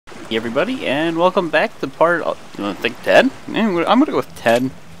Everybody, and welcome back to part, you want to think 10? I'm gonna go with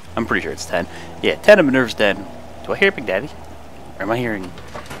 10. I'm pretty sure it's 10. Yeah, 10 of Minerva's Den. Do I hear Big Daddy? Or am I hearing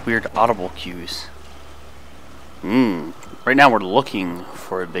weird audible cues? Right now we're looking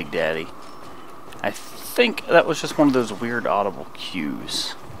for a Big Daddy. I think that was just one of those weird audible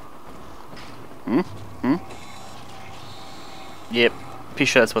cues. Yep, pretty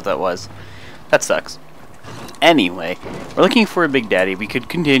sure that's what that was. That sucks. Anyway, we're looking for a Big Daddy. We could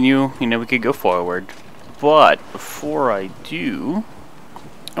continue, you know, we could go forward. But before I do,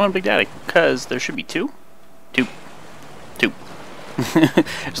 I want a Big Daddy, because there should be two. Two.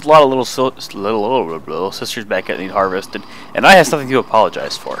 There's a lot of little sisters back that need harvested, and I have something to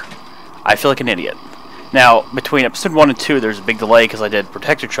apologize for. I feel like an idiot. Now, between episode 1 and 2, there's a big delay because I did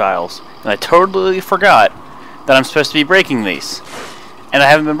Protector Trials, and I totally forgot that I'm supposed to be breaking these. And I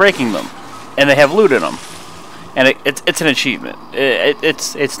haven't been breaking them. And they have loot in them. And it's an achievement.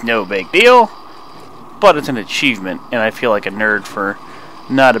 It's no big deal, but it's an achievement, and I feel like a nerd for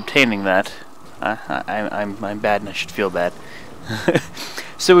not obtaining that. I'm bad, and I should feel bad.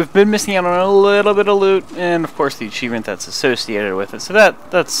 So we've been missing out on a little bit of loot, and of course the achievement that's associated with it. So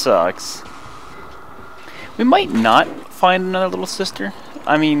that sucks. We might not find another little sister.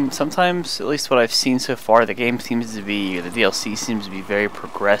 I mean, sometimes, at least what I've seen so far, the game seems to be, the DLC seems to be very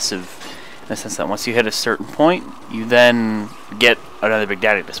progressive. In the sense that once you hit a certain point, you then get another Big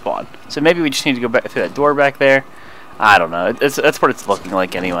Daddy to spawn. So maybe we just need to go back through that door back there. I don't know. That's what it's looking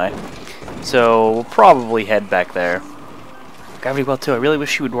like anyway. So we'll probably head back there. Gravity Well 2, I really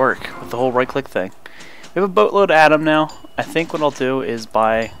wish she would work with the whole right-click thing. We have a boatload of Atom now. I think what I'll do is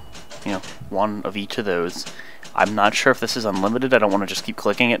buy, you know, one of each of those. I'm not sure if this is unlimited. I don't want to just keep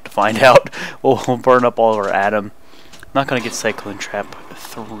clicking it to find out. We'll burn up all of our Atom. I'm not going to get Cyclone Trap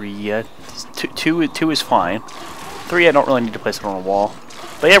 3 yet. 2 is fine. 3 I don't really need to place it on a wall.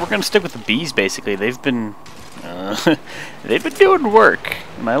 But yeah, we're going to stick with the bees basically. They've been doing work,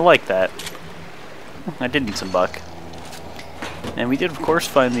 and I like that. I did need some buck. And we did of course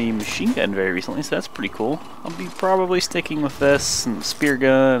find the machine gun very recently, so that's pretty cool. I'll be probably sticking with this and the spear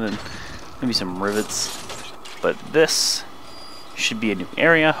gun and maybe some rivets. But this should be a new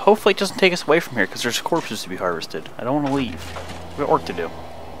area. Hopefully it doesn't take us away from here because there's corpses to be harvested. I don't want to leave. We've got work to do.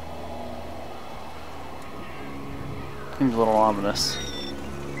 Seems a little ominous.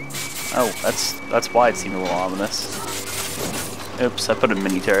 Oh, that's why it seemed a little ominous. Oops, I put a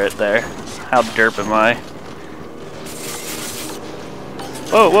mini turret there. How derp am I?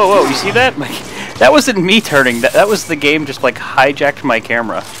 Whoa, whoa, whoa, you see that? Like, that wasn't me turning. That was the game just like hijacked my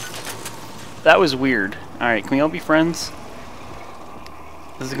camera. That was weird. Alright, can we all be friends?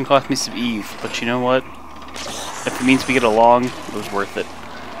 This is gonna cost me some Eve, but you know what? If it means we get along, it was worth it.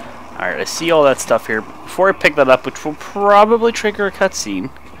 Alright, I see all that stuff here. Before I pick that up, which will probably trigger a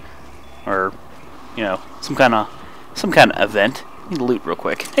cutscene, or, you know, some kind of event. I need to loot real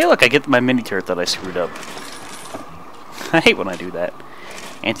quick. Hey, look, I get my mini turret that I screwed up. I hate when I do that.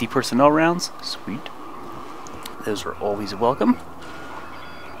 Anti-personnel rounds, sweet. Those are always welcome.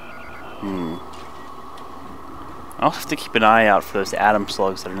 I'll have to keep an eye out for those atom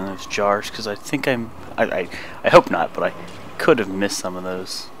slugs that are in those jars, because I think I hope not, but I could have missed some of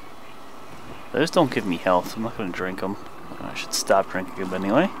those. Those don't give me health, so I'm not going to drink them. I should stop drinking them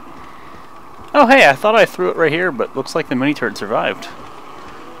anyway. Oh hey, I thought I threw it right here, but looks like the mini turret survived.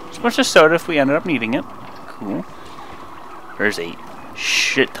 As much as soda if we ended up needing it. Cool. There's a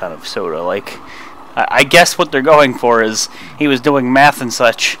shit ton of soda. Like, I guess what they're going for is he was doing math and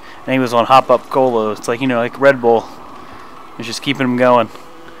such, and he was on Hop Up Cola. It's like, you know, like Red Bull. It's just keeping him going.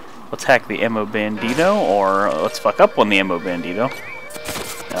 Let's hack the Ammo Bandito, or let's fuck up on the Ammo Bandito.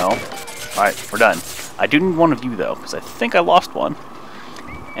 No. Alright, we're done. I do need one of you, though, because I think I lost one.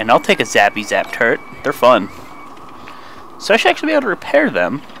 And I'll take a Zappy Zap turret. They're fun. So I should actually be able to repair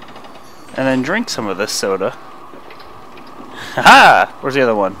them, and then drink some of this soda. Haha! Where's the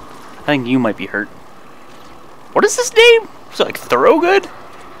other one? I think you might be hurt. What is his name? Is it like Thorogood?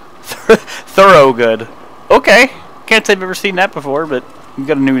 Thorogood. Okay. Can't say I've ever seen that before, but you've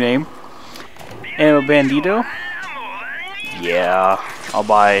got a new name. Ammo Bandito. Yeah, I'll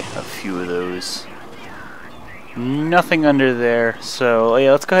buy a few of those. Nothing under there, so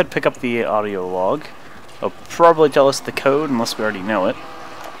yeah, let's go ahead and pick up the audio log. It'll probably tell us the code, unless we already know it.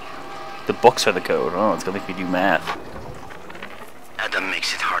 The books are the code. Oh, it's gonna make me do math. Adam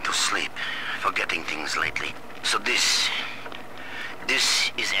makes it hard to sleep, forgetting things lately. So this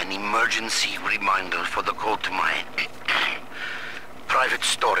is an emergency reminder for the code to my private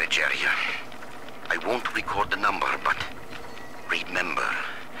storage area. I won't record the number, but remember,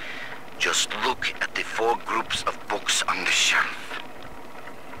 just look at the 4 groups of books on the shelf.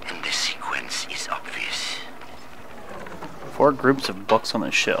 And 4 groups of books on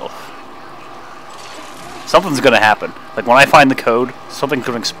the shelf. Something's gonna happen. Like when I find the code, something's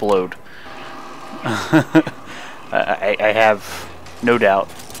gonna explode. I have no doubt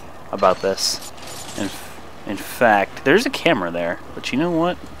about this. In fact, there's a camera there, but you know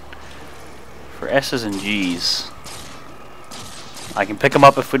what? For S's and G's, I can pick them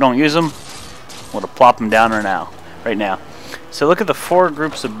up if we don't use them. We'll plop them down right now. So look at the 4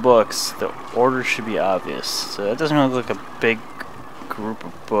 groups of books. The order should be obvious. So that doesn't really look like a big group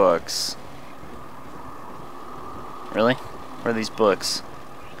of books. Really? Where are these books?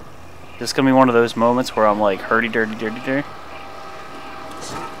 Is this gonna be one of those moments where I'm like, hurdy-dirty-dirty-dirty?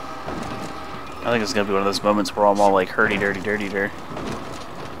 I think it's gonna be one of those moments where I'm all like, hurdy-dirty-dirty-dirty.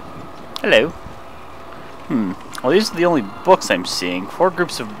 Hello. Well, these are the only books I'm seeing. 4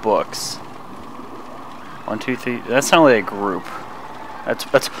 groups of books. 1, 2, 3. That's not really a group.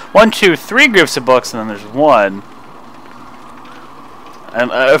 That's 1, 2, 3 groups of books, and then there's 1.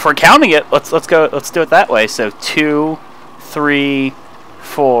 And if we're counting it, let's do it that way. So 2, 3,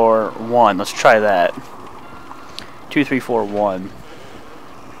 4, 1. Let's try that. 2, 3, 4, 1.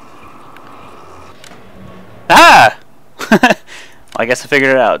 Ah! I guess I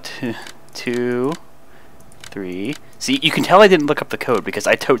figured it out. 2, 3. See, you can tell I didn't look up the code because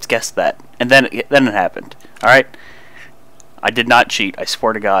I totes guessed that, and then it happened. All right. I did not cheat. I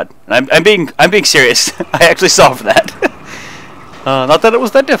swear to God. And I'm being serious. I actually solved that. Not that it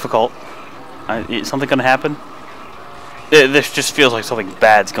was that difficult. Is something gonna happen? This just feels like something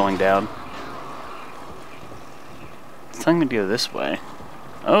bad's going down. Something to go this way.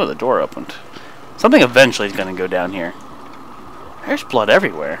 Oh, the door opened. Something eventually is gonna go down here. There's blood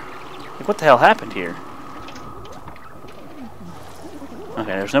everywhere. Like, what the hell happened here?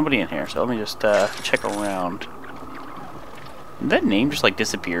 Okay, there's nobody in here, so let me just check around. Did that name just like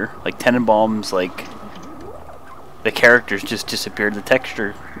disappear? Like Tenenbaum's, like the characters just disappeared. The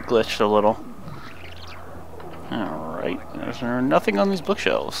texture glitched a little. Alright, there's nothing on these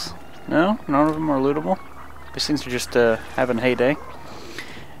bookshelves. No? None of them are lootable? These things are just having a heyday.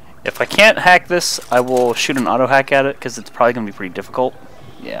 If I can't hack this, I will shoot an auto hack at it, because it's probably going to be pretty difficult.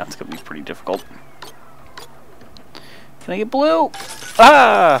 Yeah, it's going to be pretty difficult. Can I get blue?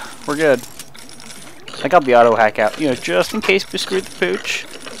 Ah! We're good. I got the auto hack out, you know, just in case we screwed the pooch.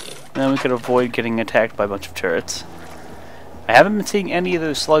 And then we could avoid getting attacked by a bunch of turrets. I haven't been seeing any of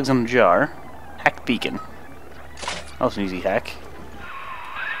those slugs in the jar. Hacked beacon. That was an easy hack.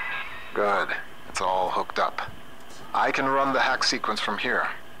 Good. It's all hooked up. I can run the hack sequence from here.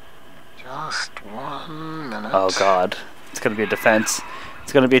 Just 1 minute. Oh God. It's gonna be a defense.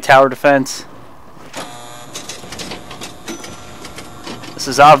 It's gonna be a tower defense. This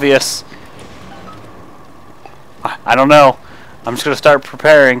is obvious. I don't know. I'm just gonna start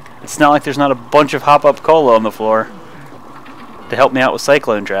preparing. It's not like there's not a bunch of hop-up cola on the floor to help me out with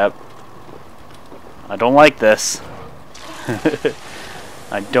Cyclone Trap. I don't like this.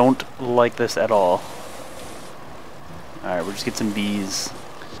 I don't like this at all. Alright, we'll just get some bees.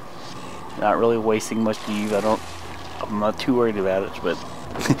 Not really wasting much bees. I'm not too worried about it, but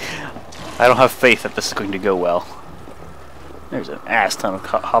I don't have faith that this is going to go well. There's an ass ton of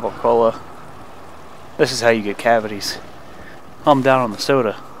hop-up cola. This is how you get cavities. I'm down on the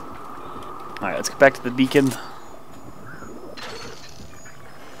soda. Alright, let's get back to the beacon.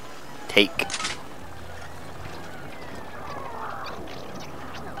 Take.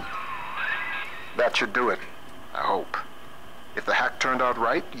 That should do it. I hope. If the hack turned out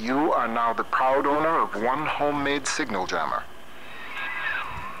right, you are now the proud owner of 1 homemade signal jammer.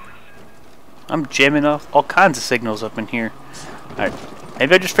 I'm jamming off all kinds of signals up in here. Alright,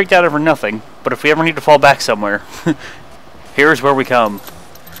 maybe I just freaked out over nothing, but if we ever need to fall back somewhere, here's where we come.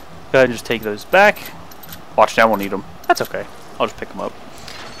 Go ahead and just take those back. Watch, now we'll need them. That's okay. I'll just pick them up.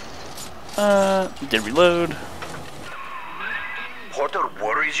 Did reload. Porter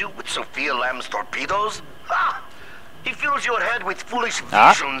worries you with Sophia Lamb's torpedoes? Ha! He fills your head with foolish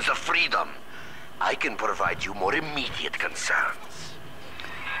visions of freedom. I can provide you more immediate concerns.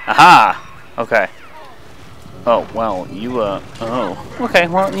 Aha! Okay. Oh, well, you, oh. Okay,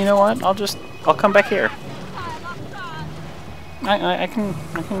 well, you know what? I'll come back here. I can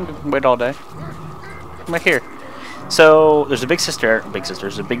wait all day. Come back here. So, there's a big sister,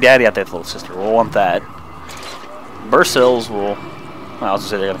 there's a big daddy out there with a little sister. We'll want that. Burst cells will, well, I was gonna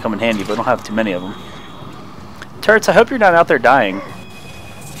say they're gonna come in handy, but we don't have too many of them. Turrets, I hope you're not out there dying.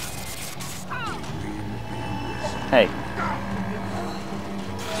 Hey.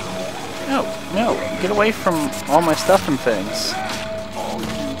 No, get away from all my stuff and things.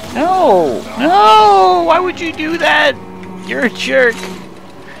 No, why would you do that? You're a jerk.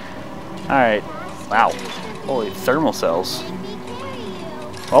 Alright, Wow. Holy thermal cells.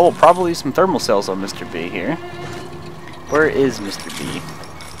 Well, we'll probably use some thermal cells on Mr. B here. Where is Mr. B?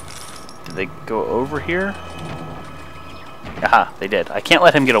 Did they go over here? Aha, they did. I can't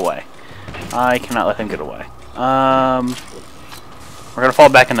let him get away. I cannot let him get away. We're gonna fall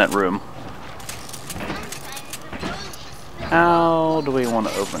back in that room. How do we want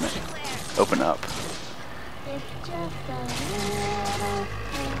to open it? Open up.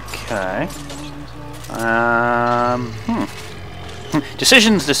 Okay.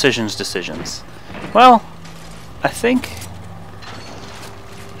 Decisions, decisions, decisions. Well, I think...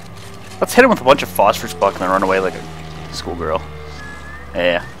 let's hit him with a bunch of phosphorus buck and then run away like a schoolgirl.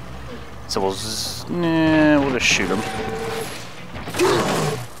 Yeah. So we'll just shoot him.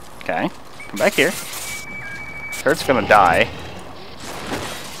 Okay. Come back here. Turret's gonna die.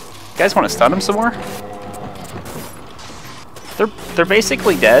 You guys want to stun him some more? They're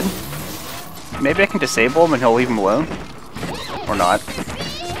basically dead. Maybe I can disable him and he'll leave him alone. Or not.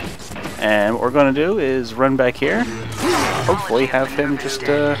 And what we're gonna do is run back here. Hopefully have him just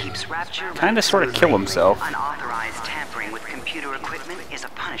kind of sort of kill himself.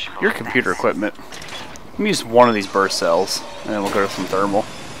 Your computer equipment. Let me use one of these burst cells, and then we'll go to some thermal.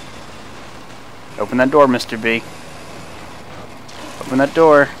 Open that door, Mr. B. Open that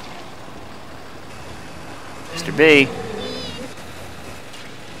door. Mr. B.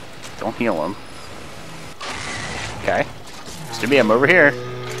 Don't heal him. Okay. Mr. B, I'm over here.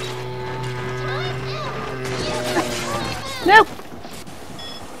 No!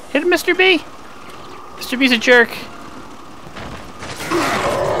 Hit him, Mr. B! Mr. B's a jerk.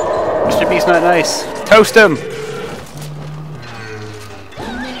 Mr. B's not nice. Toast him!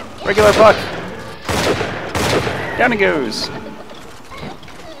 Regular buck. Down he goes.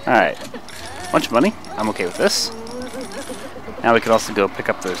 Alright. Bunch of money. I'm okay with this. Now we can also go pick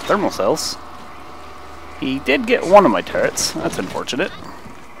up those thermal cells. He did get one of my turrets. That's unfortunate.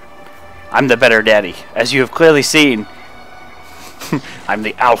 I'm the better daddy, as you have clearly seen. I'm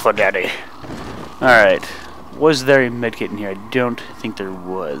the alpha daddy. Alright. Was there a medkit in here? I don't think there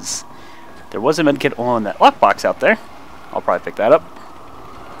was. There was a medkit on that lockbox out there. I'll probably pick that up.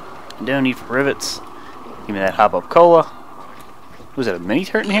 No need for rivets. Give me that hop-up cola. Was that a mini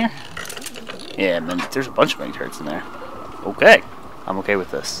turret in here? Yeah, there's a bunch of mini turrets in there. Okay. I'm okay with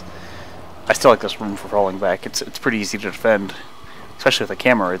this. I still like this room for falling back. It's pretty easy to defend. Especially with a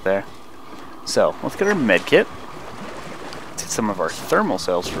camera right there. So, let's get our medkit. Let's get some of our thermal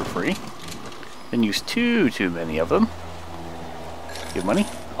cells for free. Then use too many of them. Give money.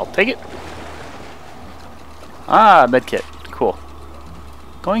 I'll take it. Ah, medkit. Cool.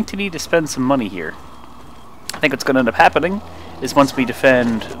 Going to need to spend some money here. I think what's going to end up happening is once we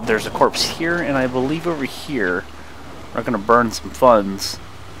defend, there's a corpse here, and I believe over here, we're going to burn some funds,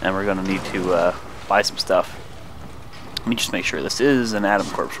 and we're going to need to buy some stuff. Let me just make sure this is an Adam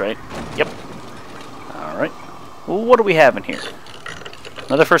corpse, right? Yep. Alright. Well, what do we have in here?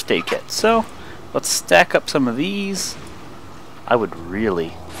 Another first aid kit. So, let's stack up some of these. I would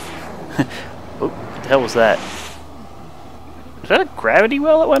really... oh, what the hell was that? Was that a gravity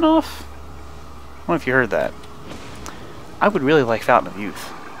well that went off? I don't know if you heard that. I would really like Fountain of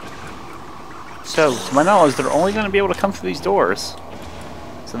Youth. So, to my knowledge, they're only going to be able to come through these doors.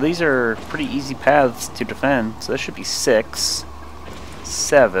 So these are pretty easy paths to defend. So this should be 6,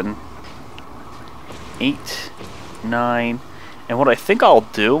 7, 8, 9. And what I think I'll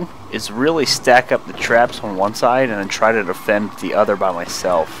do is really stack up the traps on one side and then try to defend the other by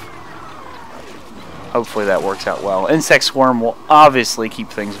myself. Hopefully that works out well. Insect Swarm will obviously keep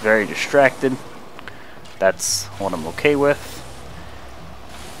things very distracted. That's what I'm okay with.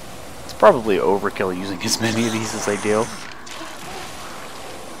 It's probably overkill using as many of these as I do.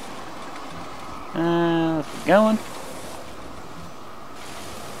 Keep going.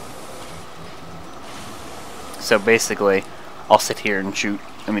 So basically, I'll sit here and shoot.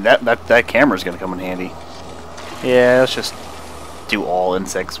 I mean, that camera's gonna come in handy. Yeah, let's just do all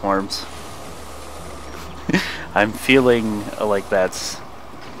insect swarms. I'm feeling like that's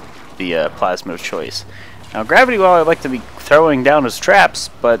the plasma's choice. Now, gravity well, I'd like to be throwing down as traps,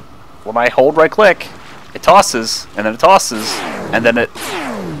 but when I hold right click, it tosses, and then it tosses, and then it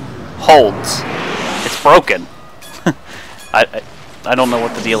holds. It's broken. I don't know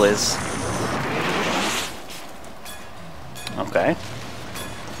what the deal is. Okay.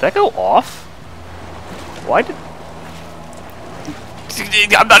 Did that go off? Why did...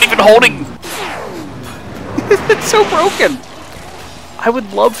 I'm not even holding... It's so broken. I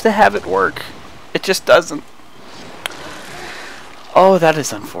would love to have it work. It just doesn't. Oh, that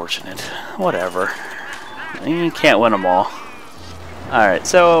is unfortunate. Whatever. You can't win them all. Alright,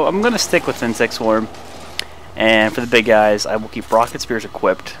 so I'm going to stick with insect swarm. And for the big guys, I will keep rocket spears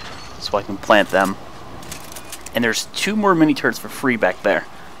equipped so I can plant them. And there's 2 more mini turrets for free back there.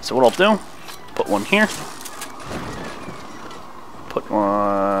 So what I'll do, put one here. Put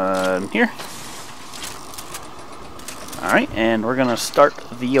one here. Alright, and we're going to start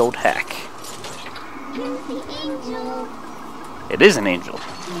the old hack. It is an angel.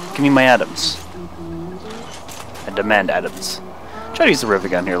 Give me my atoms. I demand atoms. Try to use the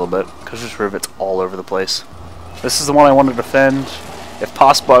rivet gun here a little bit, because there's rivets all over the place. This is the one I want to defend. If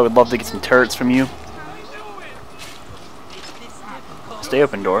possible, I would love to get some turrets from you. Stay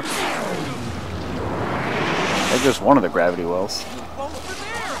open, door. There goes one of the gravity wells.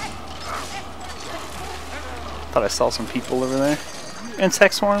 Thought I saw some people over there.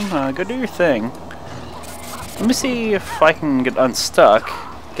 Insect swarm, go do your thing. Let me see if I can get unstuck.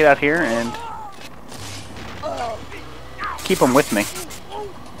 Get out here and keep them with me.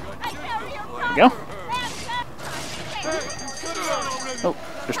 There we go. Oh,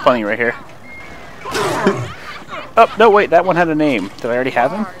 there's plenty right here. Oh, no, wait, that one had a name. Did I already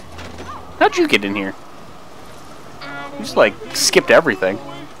have him? How'd you get in here? You just, like, skipped everything.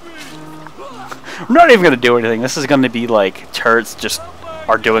 I'm not even going to do anything. This is going to be, like, turrets just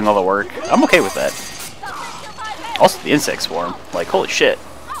are doing all the work. I'm okay with that. Also, the insect swarm. Like, holy shit.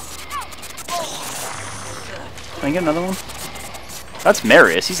 Can I get another one? That's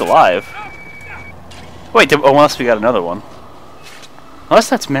Marius. He's alive. Wait, unless we got another one. Unless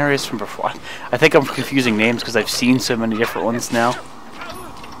that's Marius from before. I think I'm confusing names because I've seen so many different ones now.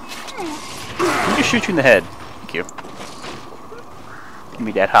 Let me just shoot you in the head. Thank you. Give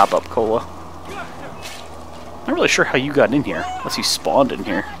me that hop-up cola. Not really sure how you got in here. Unless you spawned in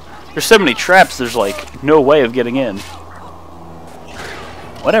here. There's so many traps, there's like no way of getting in.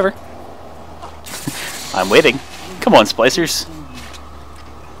 Whatever. I'm waiting. Come on, splicers.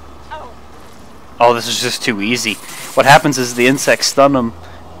 Oh, this is just too easy. What happens is the insects stun them.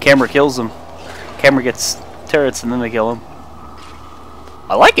 Camera kills them. Camera gets turrets and then they kill them.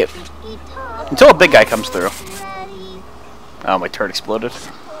 I like it. Until a big guy comes through. Oh, my turret exploded.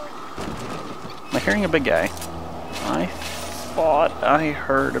 Am I hearing a big guy? I thought I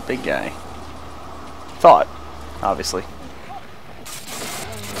heard a big guy. Thought, obviously.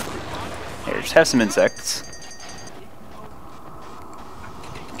 Here, just have some insects.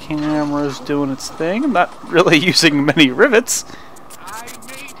 Camera's doing its thing. I'm not really using many rivets.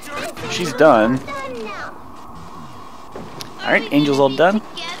 She's done. Alright, Angel's all done.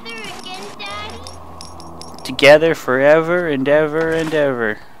 Together forever and ever and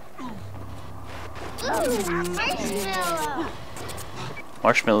ever.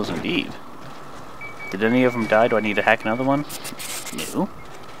 Marshmallows indeed. Did any of them die? Do I need to hack another one? No.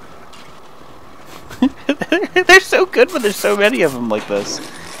 They're so good, but there's so many of them like this.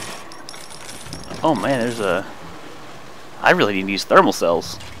 Oh man, there's a... I really need to use thermal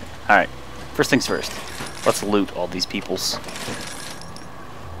cells. Alright, first things first. Let's loot all these peoples.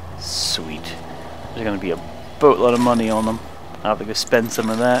 Sweet. There's gonna be a boatload of money on them. I'll have to go spend some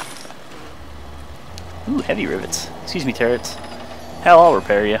of that. Ooh, heavy rivets. Excuse me, turrets. Hell, I'll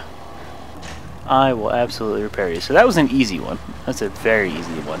repair you. I will absolutely repair you. So that was an easy one. That's a very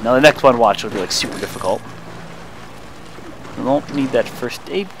easy one. Now the next one, watch, will be like super difficult. We won't need that first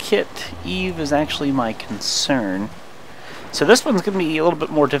aid kit. Eve is actually my concern. So this one's going to be a little bit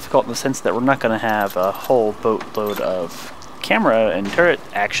more difficult in the sense that we're not going to have a whole boatload of camera and turret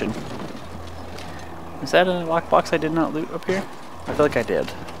action. Is that a lockbox I did not loot up here? I feel like I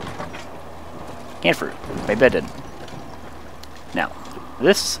did. Canned fruit. Maybe I did. Now,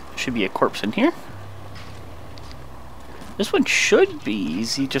 this should be a corpse in here. This one should be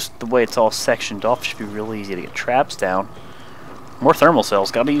easy, just the way it's all sectioned off should be really easy to get traps down. More thermal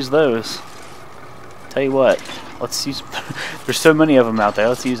cells, gotta use those. Tell you what, let's use... There's so many of them out there,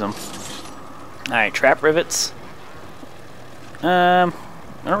 let's use them. Alright, trap rivets. I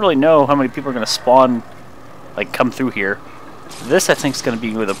don't really know how many people are gonna spawn, like, come through here. This, I think, is gonna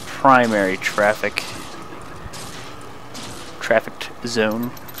be with a primary trafficked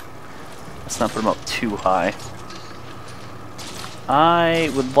zone. Let's not put them up too high.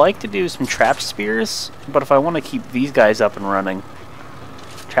 I would like to do some trap spears, but if I want to keep these guys up and running,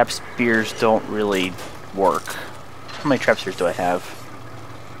 trap spears don't really work. How many trap spears do I have?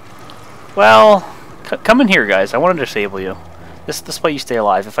 Well, come in here, guys. I want to disable you. This way you stay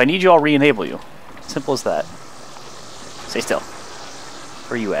alive. If I need you, I'll re-enable you. Simple as that. Stay still.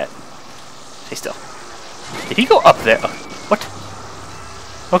 Where are you at? Stay still. Did he go up there? What?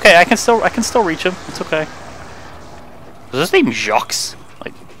 Okay, I can still reach him. It's okay. Is his name Jacques?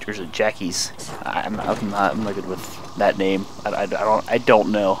 Like or is it Jackie's? I'm not good with that name. I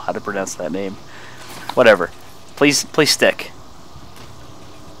don't know how to pronounce that name. Whatever. Please stick.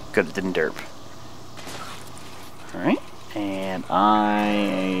 Good, it didn't derp. All right, and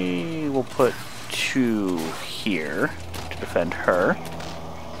I will put 2 here to defend her.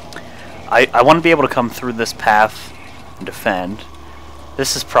 I want to be able to come through this path and defend.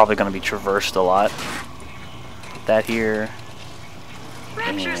 This is probably going to be traversed a lot. Put that here.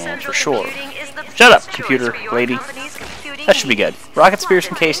 Rapture And Central for sure. Computing is the Shut up, best computer choice for your lady. company's computing That should be good. needs. Rocket spears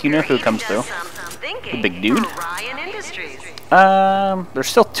in case you know who comes through. The big dude. There's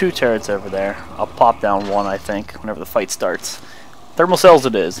still 2 turrets over there. I'll pop down 1, I think, whenever the fight starts. Thermal cells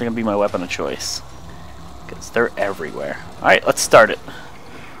it is. They're going to be my weapon of choice. Because they're everywhere. Alright, let's start it.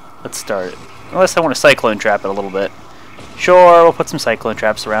 Let's start it. Unless I want to cyclone trap it a little bit. Sure, we'll put some cyclone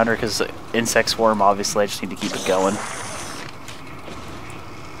traps around her, because insect swarm, obviously, I just need to keep it going.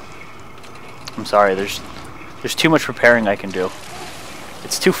 I'm sorry, there's too much preparing I can do.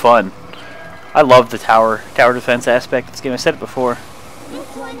 It's too fun. I love the tower defense aspect of this game. I said it before.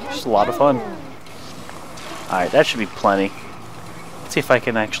 Just a lot of fun. Alright, that should be plenty. Let's see if I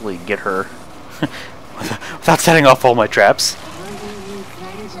can actually get her without setting off all my traps.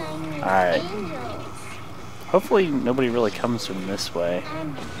 Alright. Hopefully nobody really comes from this way.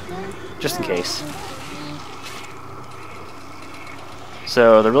 Just in case.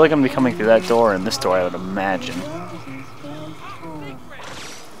 So they're really going to be coming through that door and this door, I would imagine.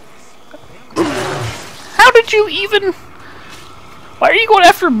 How did you even... Why are you going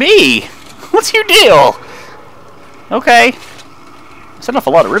after me? What's your deal? Okay. Set off a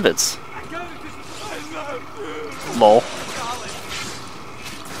lot of rivets. Lol.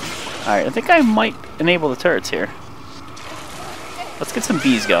 Alright, I think I might enable the turrets here. Let's get some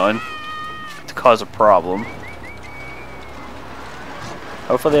bees going to cause a problem.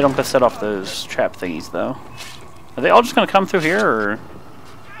 Hopefully they don't go set off those trap thingies, though. Are they all just going to come through here, or...?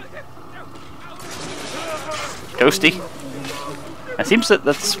 Toasty. It seems that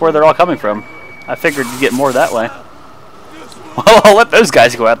that's where they're all coming from. I figured you'd get more that way. Well, I'll let those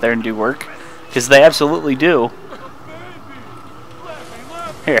guys go out there and do work, because they absolutely do.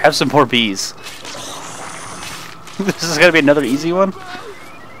 Here, have some more bees. This is going to be another easy one.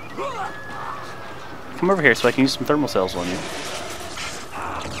 Come over here so I can use some thermal cells on you.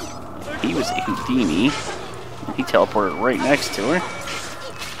 He was a Houdini. And he teleported right next to her.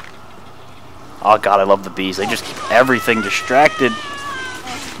 Oh god, I love the bees. They just keep everything distracted.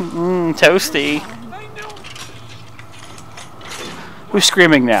 Toasty. Who's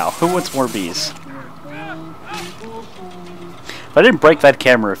screaming now? Who wants more bees? If I didn't break that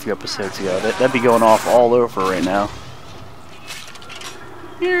camera a few episodes ago, that'd be going off all over right now.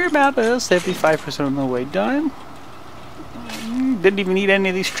 You're about 75% of the way done. Didn't even need any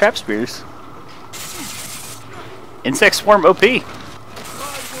of these trap spears. Insect swarm OP.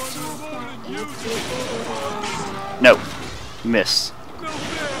 No. Miss.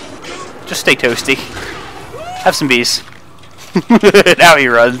 Just stay toasty. Have some bees. Now he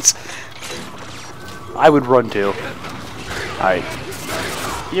runs. I would run too. Alright.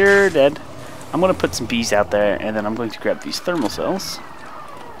 You're dead. I'm going to put some bees out there, and then I'm going to grab these thermal cells.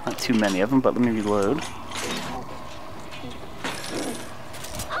 Not too many of them, but let me reload.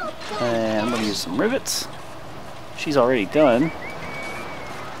 And I'm going to use some rivets. She's already done.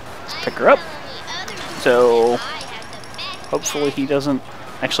 Let's pick her up. So, hopefully he doesn't...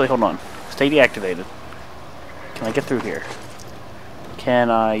 Actually, hold on. Stay deactivated. Can I get through here? Can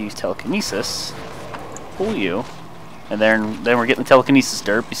I use telekinesis? Pull you. And then we're getting the telekinesis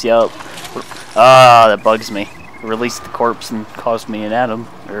derp. You see how... Ah, that bugs me. It released the corpse and caused me an Adam,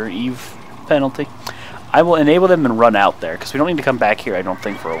 or Eve penalty. I will enable them and run out there, because we don't need to come back here, I don't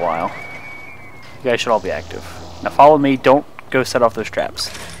think, for a while. You guys should all be active. Now follow me, don't go set off those traps.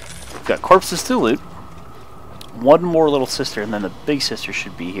 We've got corpses to loot. One more little sister, and then the big sister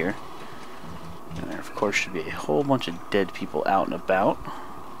should be here. And there, of course, should be a whole bunch of dead people out and about.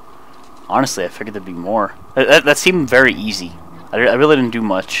 Honestly, I figured there'd be more. That seemed very easy. I really didn't do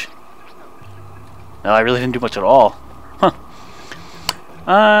much. No, I really didn't do much at all. Huh.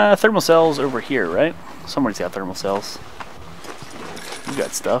 Thermal cells over here, right? Somebody's got thermal cells. You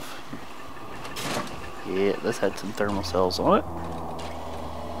got stuff. Yeah, this had some thermal cells on it.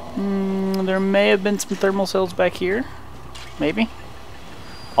 There may have been some thermal cells back here. Maybe.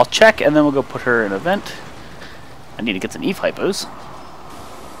 I'll check, and then we'll go put her in a vent. I need to get some Eve hypos.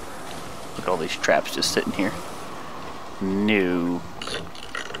 Look at all these traps just sitting here. No.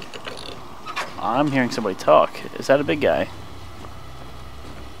 I'm hearing somebody talk. Is that a big guy?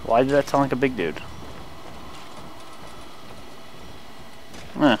 Why did that sound like a big dude?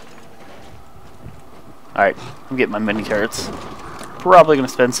 Alright, I'm getting my mini turrets. Probably gonna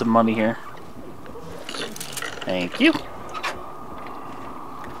spend some money here. Thank you.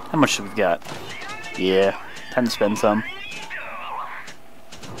 How much have we got? Yeah, time to spend some.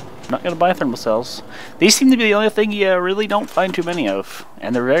 Not gonna buy thermal cells. These seem to be the only thing you really don't find too many of,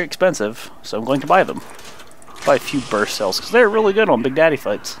 and they're very expensive, so I'm going to buy them. Buy a few burst cells because they're really good on Big Daddy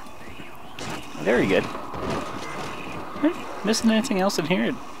fights. Very good. Missing anything else in here?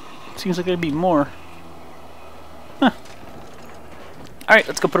 It seems like there'd be more. Huh. Alright,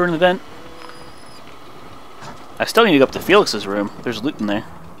 let's go put her in the vent. I still need to go up to Felix's room. There's loot in there.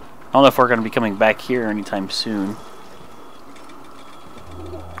 I don't know if we're going to be coming back here anytime soon.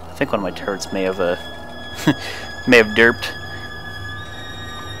 I think one of my turrets may have may have derped.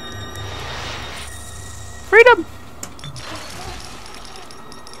 Freedom!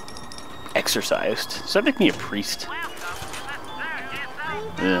 Exercised. Does that make me a priest?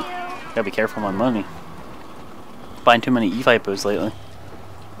 Yeah. Gotta be careful with my money. Buying too many E-Vipos lately.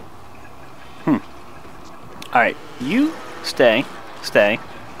 Alright, you stay. Stay.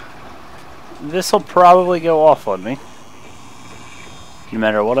 This'll probably go off on me. No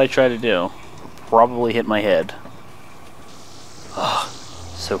matter what I try to do, probably hit my head. Oh,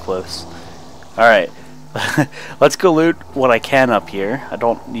 so close. Alright. Let's go loot what I can up here. I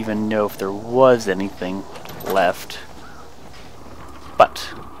don't even know if there was anything left.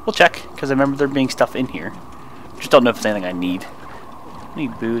 But we'll check, because I remember there being stuff in here. Just don't know if it's anything I need. I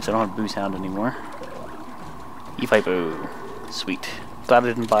need boots. I don't have booze hound anymore. E-Vipo. Sweet. Glad I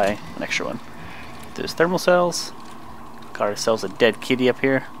didn't buy an extra one. There's thermal cells. Got ourselves a dead kitty up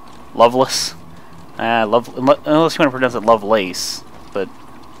here. Loveless. Unless you want to pronounce it Lovelace. But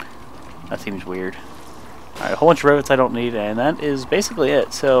that seems weird. Alright, a whole bunch of rivets I don't need, and that is basically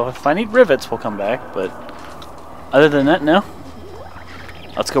it. So if I need rivets, we'll come back, but other than that, no.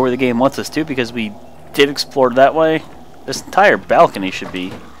 Let's go where the game wants us to, because we did explore that way. This entire balcony should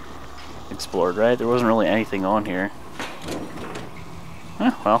be explored, right? There wasn't really anything on here.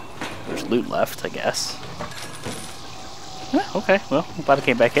 Well, there's loot left, I guess. Okay, well, I'm glad I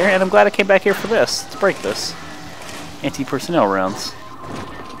came back here, and I'm glad I came back here for this. Let's break this. Anti-personnel rounds.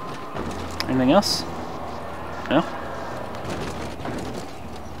 Anything else? No?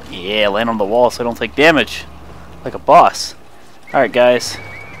 Yeah, land on the wall so I don't take damage. Like a boss. Alright, guys.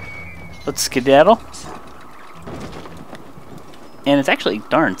 Let's skedaddle. And it's actually,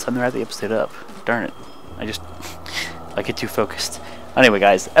 darn, it's time to wrap the episode up. Darn it. I get too focused. Anyway,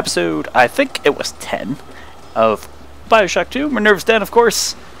 guys, episode, I think it was 10 of BioShock 2. Minerva's Den, of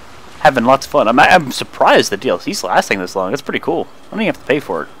course. Having lots of fun. I'm surprised the DLC's lasting this long. That's pretty cool. I don't even have to pay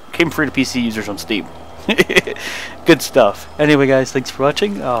for it. Came free to PC users on Steam. Good stuff. Anyway, guys, thanks for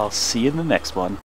watching. I'll see you in the next one.